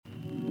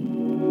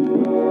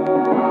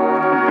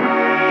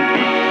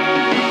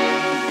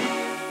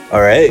All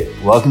right,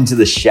 welcome to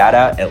the Shout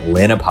Out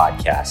Atlanta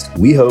podcast.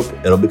 We hope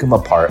it'll become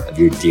a part of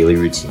your daily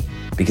routine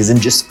because in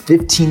just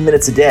 15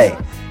 minutes a day,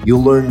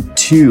 you'll learn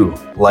 2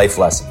 life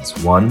lessons,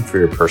 one for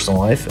your personal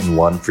life and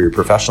one for your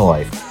professional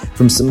life,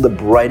 from some of the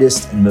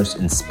brightest and most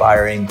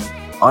inspiring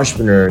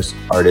entrepreneurs,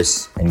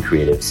 artists, and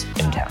creatives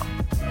in town.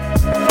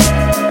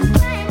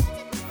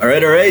 All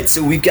right.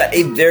 So we've got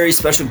a very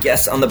special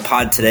guest on the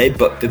pod today.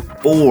 But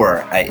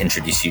before I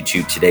introduce you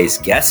to today's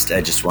guest,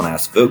 I just want to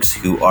ask folks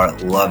who are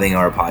loving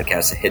our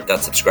podcast to hit that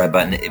subscribe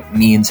button. It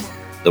means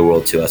the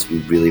world to us. We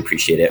really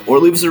appreciate it. Or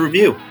leave us a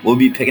review. We'll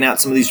be picking out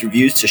some of these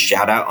reviews to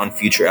shout out on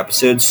future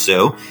episodes.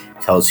 So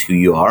tell us who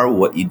you are,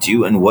 what you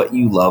do, and what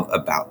you love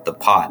about the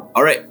pod.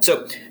 All right.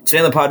 So today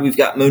on the pod, we've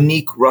got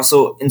Monique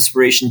Russell,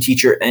 inspiration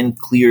teacher and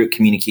clear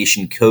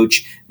communication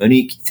coach.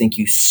 Monique, thank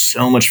you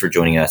so much for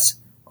joining us.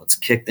 Let's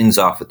kick things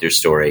off with your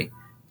story.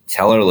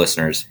 Tell our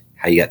listeners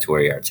how you got to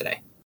where you are today.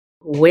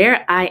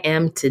 Where I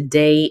am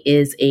today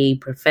is a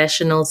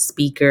professional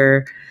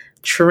speaker,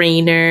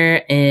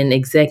 trainer, and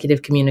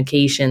executive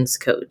communications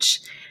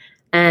coach.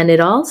 And it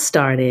all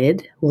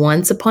started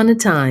once upon a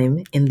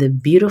time in the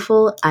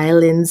beautiful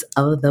islands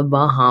of the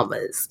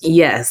Bahamas.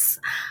 Yes,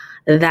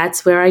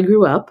 that's where I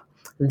grew up.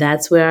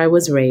 That's where I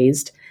was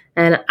raised.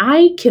 And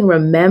I can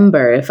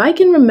remember,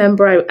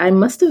 I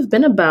must have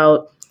been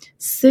about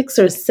 6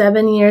 or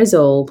 7 years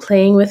old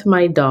playing with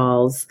my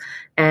dolls,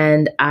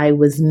 and I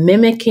was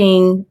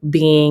mimicking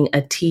being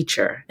a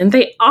teacher. And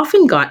they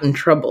often got in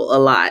trouble a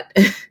lot.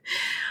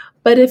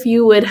 But if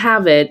you would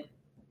have it,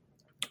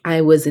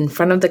 I was in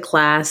front of the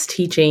class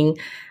teaching.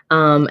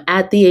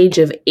 At the age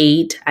of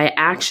 8, I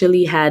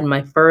actually had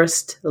my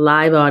first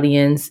live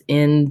audience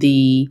in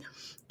the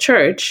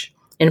church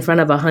in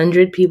front of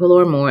 100 people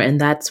or more, and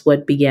that's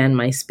what began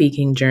my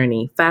speaking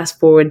journey. Fast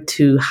forward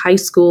to high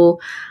school,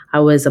 I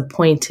was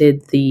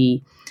appointed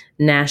the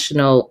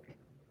national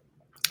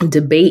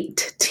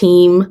debate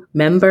team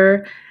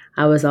member.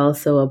 I was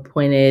also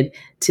appointed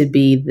to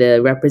be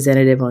the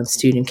representative on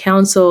student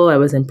council. I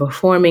was in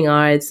performing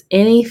arts,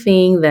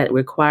 anything that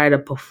required a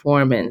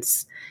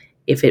performance.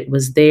 If it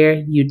was there,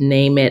 you'd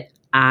name it,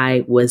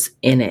 I was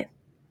in it.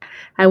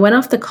 I went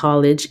off to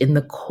college in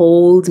the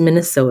cold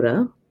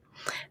Minnesota,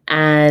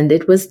 and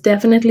it was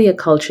definitely a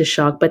culture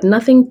shock, but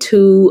nothing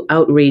too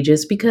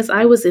outrageous because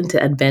I was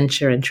into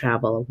adventure and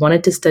travel. I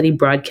wanted to study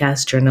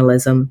broadcast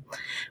journalism,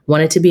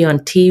 wanted to be on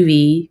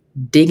TV,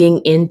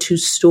 digging into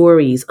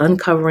stories,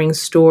 uncovering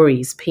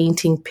stories,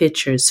 painting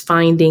pictures,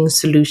 finding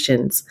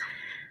solutions.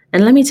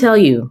 And let me tell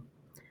you,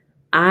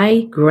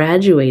 I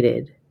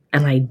graduated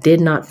and I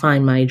did not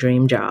find my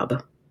dream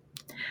job.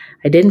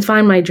 I didn't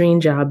find my dream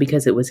job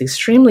because it was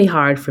extremely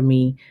hard for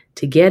me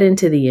to get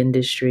into the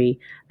industry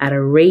at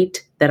a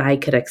rate that I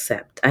could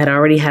accept. I had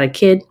already had a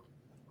kid.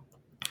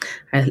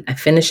 I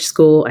finished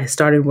school. I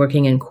started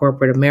working in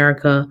corporate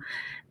America,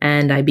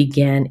 and I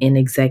began in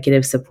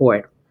executive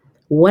support.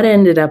 What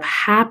ended up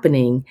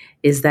happening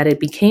is that it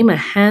became a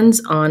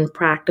hands-on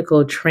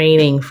practical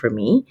training for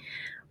me,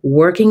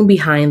 working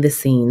behind the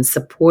scenes,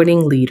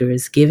 supporting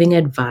leaders, giving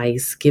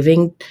advice,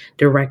 giving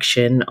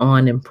direction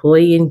on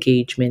employee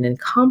engagement and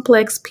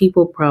complex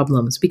people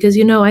problems. Because,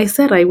 I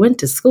said I went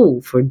to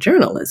school for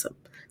journalism,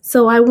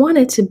 so I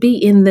wanted to be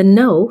in the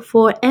know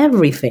for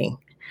everything.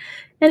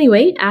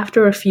 Anyway,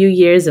 after a few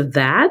years of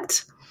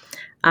that,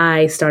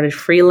 I started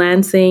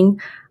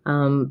freelancing,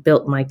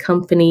 built my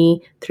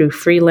company through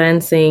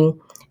freelancing,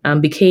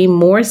 became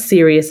more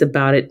serious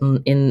about it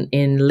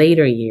in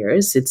later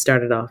years. It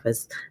started off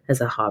as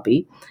a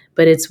hobby,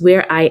 but it's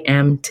where I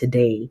am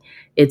today.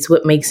 It's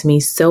what makes me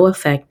so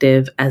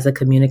effective as a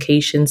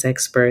communications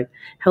expert,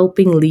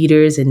 helping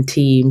leaders and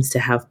teams to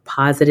have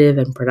positive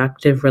and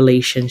productive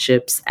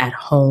relationships at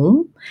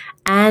home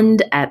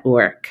and at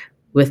work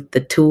with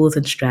the tools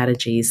and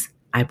strategies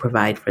I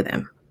provide for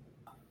them.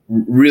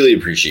 Really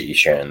appreciate you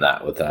sharing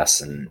that with us.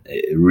 And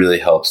it really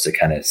helps to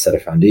kind of set a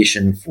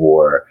foundation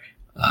for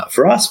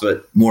us,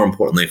 but more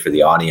importantly for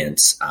the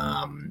audience.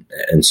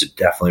 And so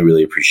definitely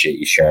really appreciate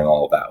you sharing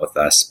all of that with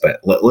us.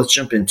 But let's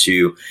jump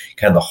into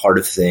kind of the heart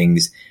of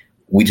things.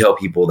 We tell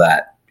people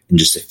that in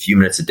just a few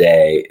minutes a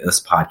day,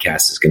 this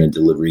podcast is going to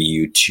deliver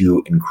you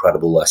 2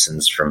 incredible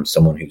lessons from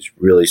someone who's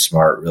really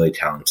smart, really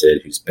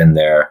talented, who's been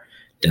there,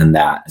 done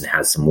that, and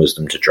has some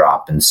wisdom to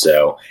drop. And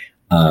so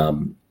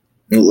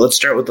let's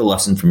start with the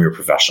lesson from your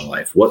professional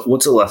life.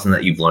 What's a lesson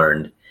that you've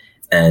learned,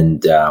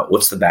 and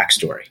what's the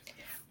backstory?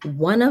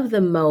 One of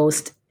the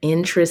most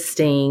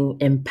interesting,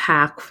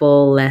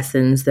 impactful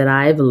lessons that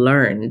I've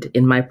learned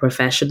in my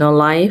professional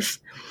life,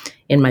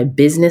 in my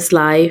business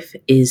life,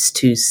 is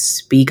to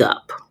speak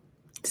up.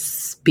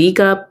 Speak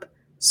up,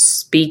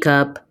 speak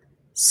up,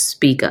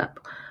 speak up.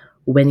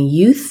 When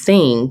you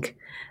think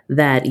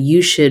that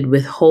you should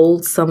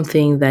withhold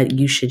something that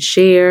you should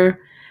share,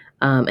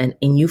 and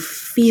you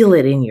feel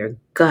it in your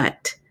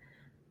gut,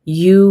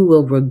 you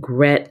will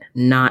regret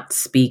not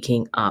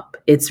speaking up.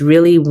 It's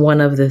really one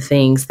of the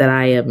things that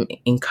I am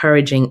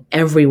encouraging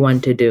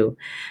everyone to do.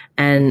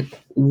 And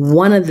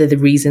one of the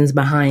reasons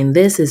behind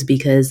this is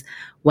because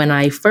when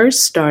I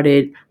first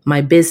started my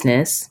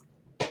business,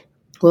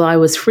 Well, I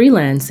was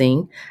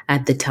freelancing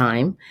at the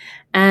time,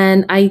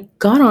 and I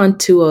got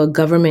onto a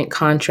government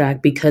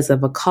contract because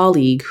of a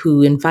colleague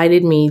who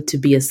invited me to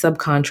be a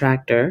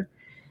subcontractor,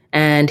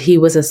 and he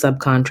was a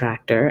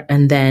subcontractor,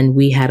 and then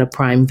we had a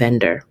prime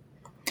vendor.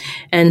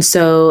 And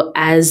so,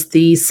 as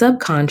the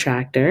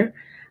subcontractor,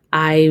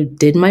 I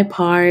did my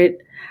part.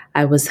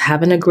 I was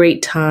having a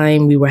great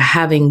time. We were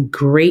having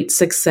great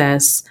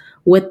success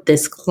with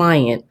this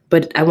client.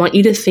 But I want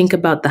you to think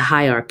about the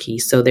hierarchy.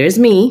 So, there's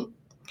me,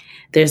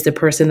 there's the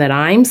person that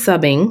I'm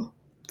subbing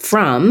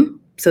from.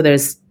 So,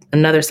 there's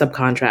another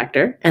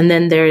subcontractor. And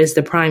then there is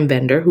the prime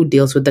vendor who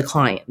deals with the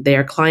client. They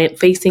are client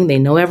facing. They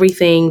know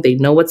everything. They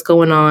know what's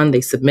going on.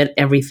 They submit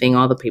everything,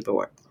 all the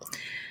paperwork.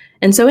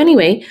 And so,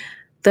 anyway,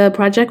 the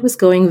project was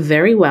going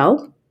very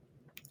well.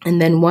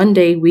 And then one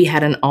day we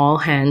had an all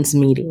hands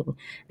meeting.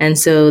 And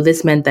so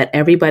this meant that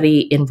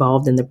everybody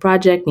involved in the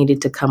project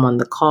needed to come on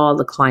the call.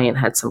 The client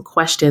had some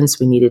questions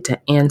we needed to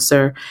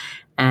answer.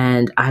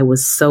 And I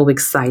was so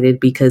excited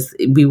because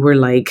we were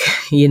like,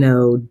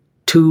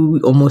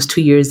 almost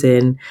 2 years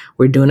in,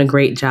 we're doing a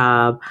great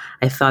job.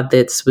 I thought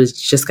this was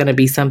just going to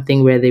be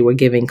something where they were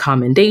giving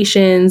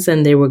commendations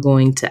and they were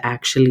going to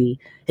actually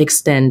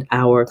extend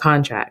our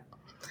contract.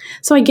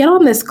 So I get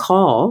on this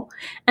call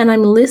and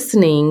I'm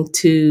listening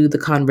to the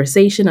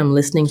conversation. I'm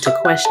listening to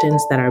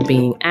questions that are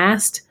being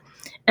asked.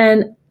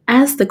 And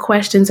as the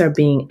questions are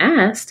being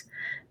asked,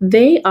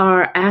 they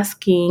are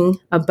asking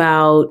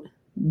about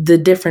the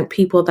different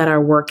people that are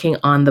working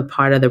on the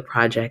part of the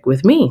project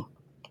with me.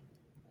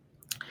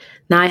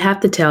 Now, I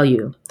have to tell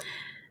you,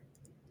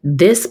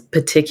 this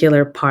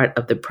particular part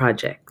of the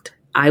project,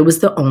 I was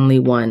the only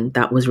one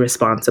that was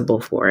responsible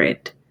for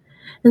it.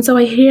 And so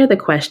I hear the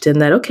question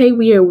that, okay,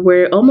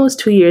 we're almost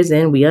 2 years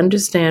in. We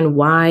understand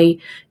why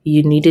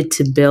you needed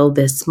to build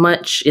this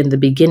much in the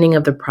beginning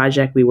of the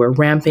project. We were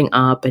ramping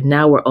up and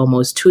now we're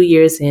almost 2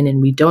 years in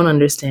and we don't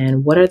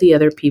understand what are the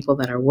other people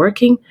that are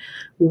working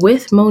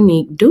with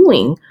Monique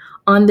doing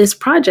on this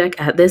project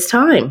at this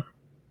time.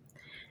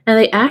 And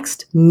they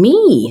asked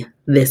me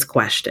this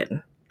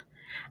question.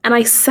 And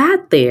I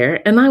sat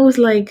there and I was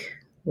like,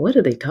 what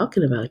are they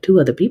talking about? 2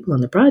 other people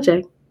on the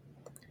project?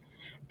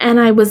 And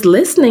I was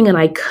listening and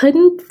I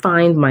couldn't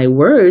find my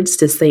words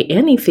to say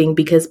anything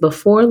because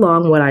before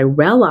long, what I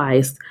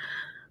realized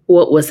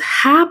what was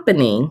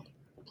happening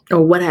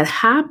or what had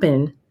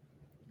happened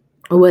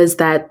was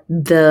that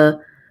the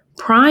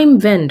prime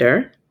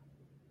vendor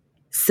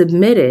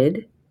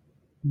submitted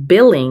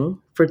billing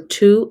for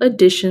 2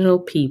 additional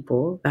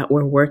people that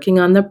were working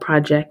on the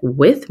project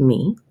with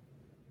me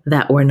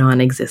that were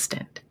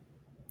non-existent.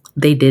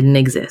 They didn't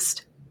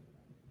exist.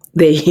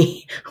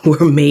 They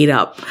were made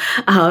up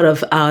out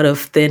of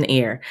thin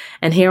air.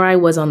 And here I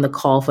was on the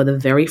call for the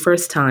very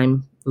first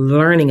time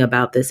learning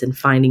about this and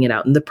finding it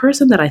out. And the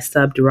person that I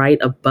subbed right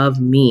above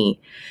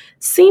me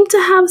seemed to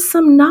have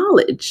some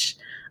knowledge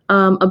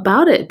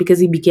about it because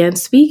he began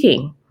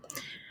speaking.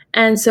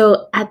 And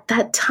so at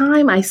that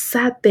time, I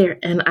sat there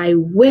and I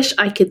wish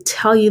I could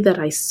tell you that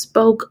I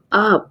spoke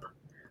up,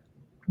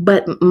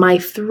 but my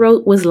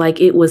throat was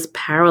like it was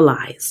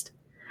paralyzed.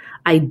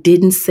 I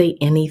didn't say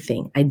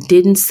anything. I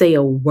didn't say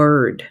a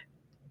word.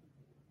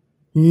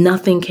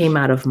 Nothing came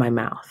out of my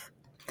mouth.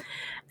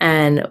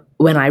 And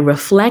when I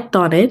reflect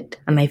on it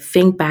and I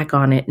think back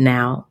on it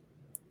now,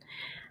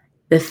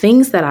 the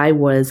things that I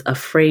was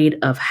afraid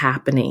of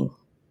happening,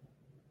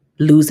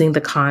 losing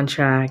the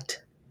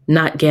contract,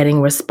 not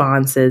getting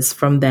responses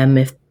from them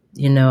if,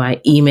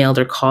 I emailed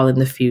or called in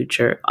the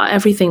future,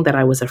 everything that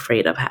I was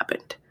afraid of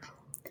happened.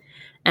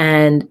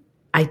 And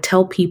I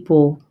tell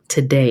people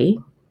today,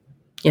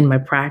 in my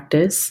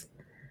practice,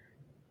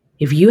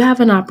 if you have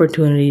an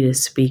opportunity to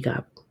speak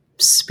up,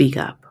 speak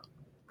up.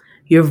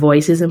 Your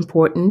voice is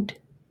important.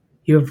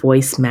 Your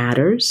voice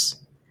matters.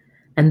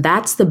 And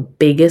that's the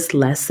biggest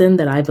lesson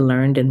that I've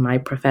learned in my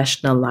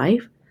professional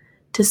life,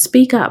 to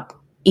speak up,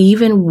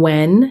 even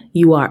when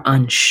you are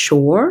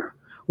unsure,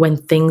 when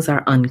things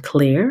are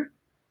unclear.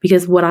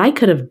 Because what I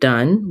could have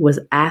done was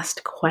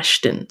asked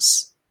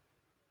questions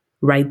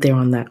right there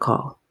on that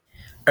call.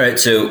 All right,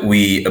 so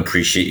we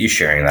appreciate you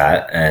sharing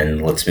that,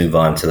 and let's move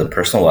on to the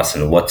personal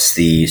lesson. What's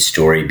the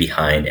story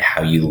behind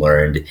how you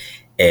learned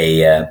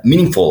a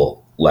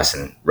meaningful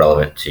lesson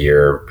relevant to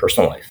your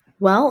personal life?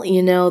 Well,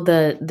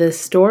 the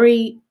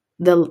story,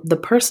 the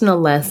personal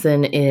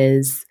lesson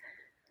is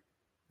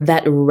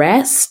that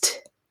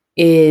rest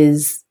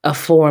is a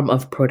form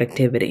of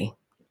productivity.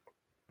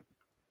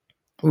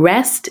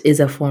 Rest is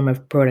a form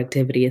of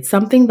productivity. It's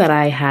something that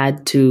I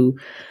had to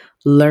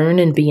learn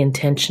and be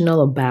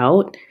intentional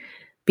about.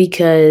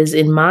 Because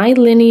in my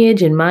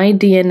lineage, in my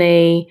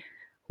DNA,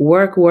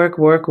 work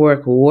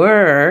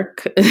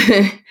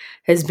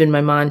has been my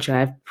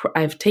mantra.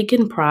 I've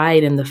taken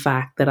pride in the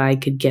fact that I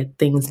could get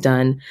things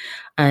done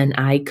and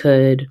I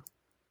could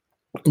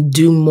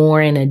do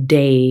more in a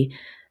day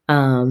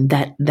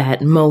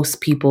that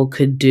most people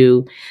could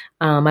do.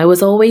 I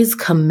was always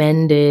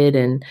commended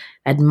and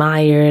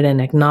admired and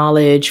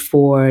acknowledged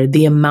for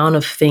the amount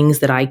of things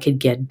that I could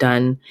get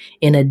done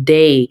in a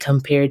day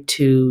compared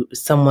to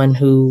someone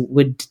who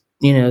would,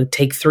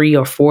 take 3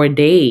 or 4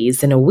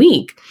 days in a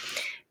week.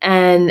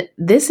 And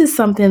this is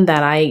something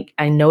that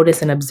I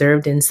noticed and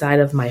observed inside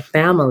of my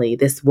family,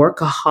 this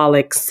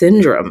workaholic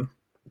syndrome.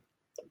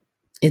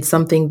 It's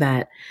something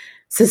that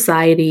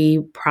society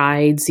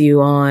prides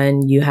you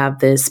on. You have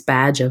this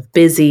badge of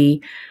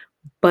busy,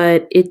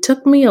 but it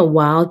took me a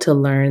while to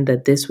learn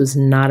that this was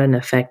not an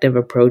effective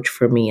approach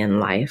for me in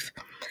life.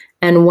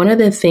 And one of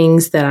the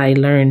things that I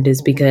learned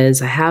is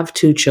because I have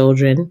 2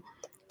 children,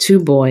 2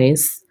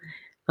 boys.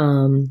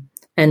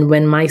 And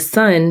when my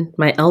son,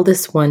 my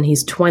eldest one,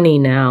 he's 20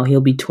 now, he'll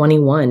be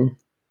 21.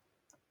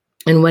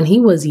 And when he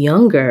was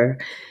younger,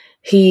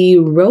 he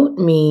wrote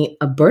me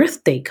a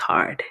birthday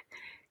card.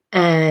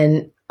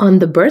 And on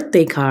the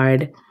birthday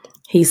card,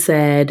 he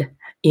said,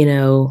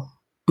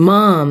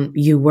 Mom,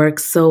 you work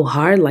so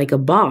hard like a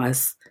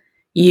boss.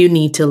 You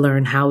need to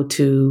learn how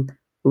to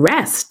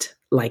rest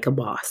like a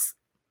boss.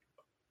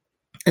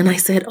 And I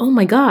said, oh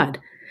my God,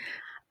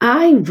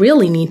 I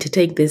really need to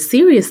take this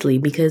seriously,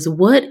 because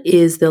what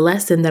is the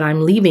lesson that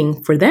I'm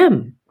leaving for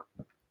them?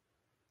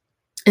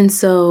 And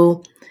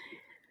so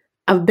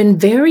I've been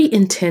very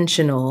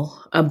intentional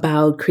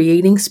about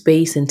creating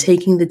space and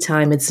taking the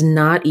time. It's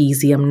not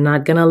easy. I'm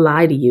not going to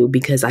lie to you,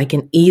 because I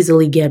can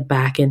easily get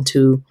back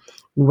into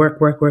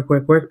work,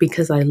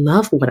 because I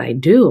love what I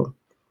do.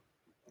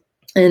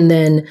 And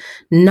then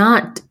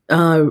not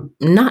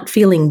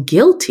feeling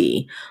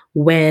guilty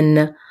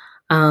when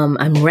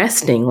I'm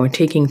resting or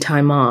taking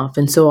time off.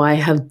 And so I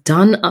have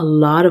done a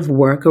lot of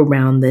work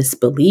around this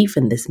belief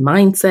and this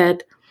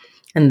mindset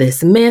and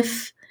this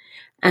myth.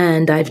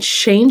 And I've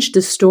changed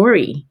the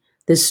story.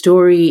 The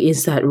story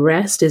is that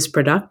rest is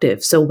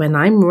productive. So when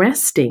I'm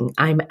resting,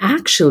 I'm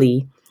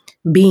actually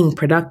being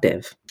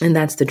productive. And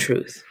that's the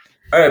truth.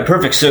 All right,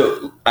 perfect.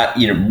 So,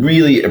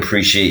 really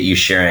appreciate you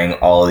sharing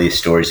all of these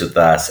stories with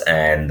us,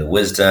 and the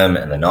wisdom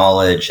and the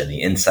knowledge and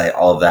the insight,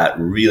 all of that.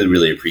 Really,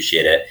 really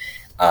appreciate it.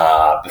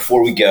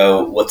 Before we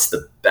go, what's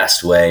the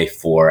best way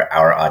for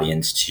our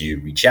audience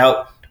to reach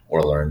out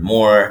or learn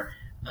more,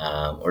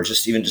 or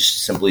just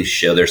simply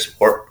show their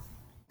support?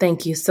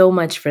 Thank you so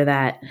much for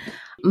that.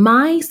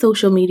 My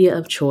social media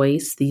of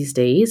choice these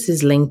days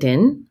is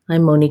LinkedIn.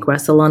 I'm Monique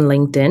Russell on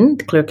LinkedIn,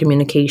 the Clear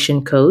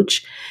Communication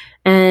Coach.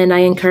 And I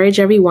encourage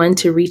everyone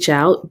to reach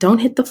out. Don't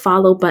hit the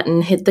follow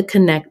button, hit the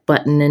connect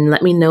button, and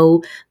let me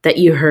know that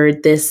you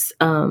heard this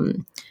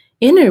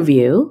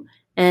interview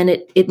and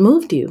it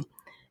moved you.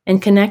 And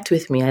connect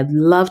with me. I'd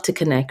love to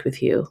connect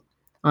with you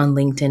on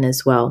LinkedIn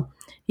as well.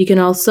 You can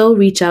also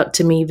reach out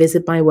to me,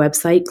 visit my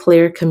website,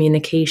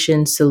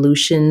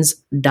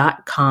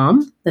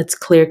 clearcommunicationsolutions.com. That's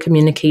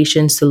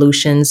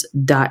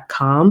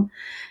clearcommunicationsolutions.com.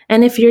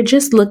 And if you're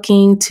just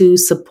looking to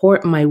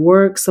support my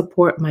work,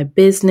 support my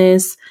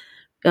business,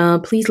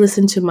 please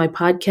listen to my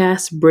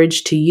podcast,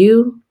 Bridge to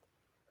You,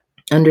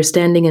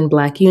 Understanding in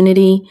Black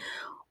Unity,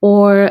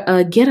 or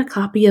get a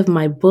copy of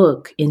my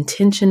book,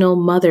 Intentional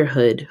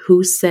Motherhood,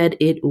 Who Said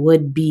It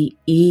Would Be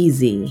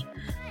Easy?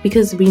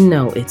 Because we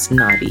know it's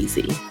not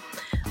easy.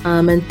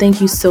 And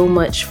thank you so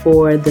much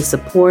for the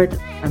support.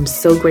 I'm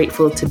so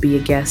grateful to be a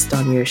guest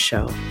on your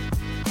show.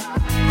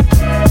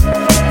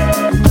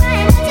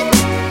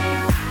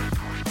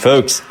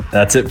 Folks,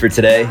 that's it for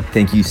today.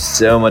 Thank you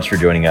so much for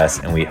joining us,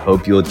 and we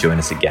hope you'll join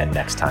us again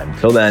next time.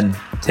 Till then,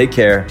 take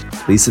care.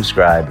 Please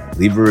subscribe,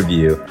 leave a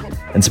review,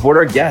 and support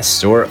our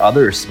guests or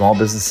other small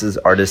businesses,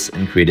 artists,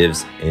 and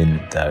creatives in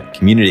the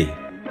community.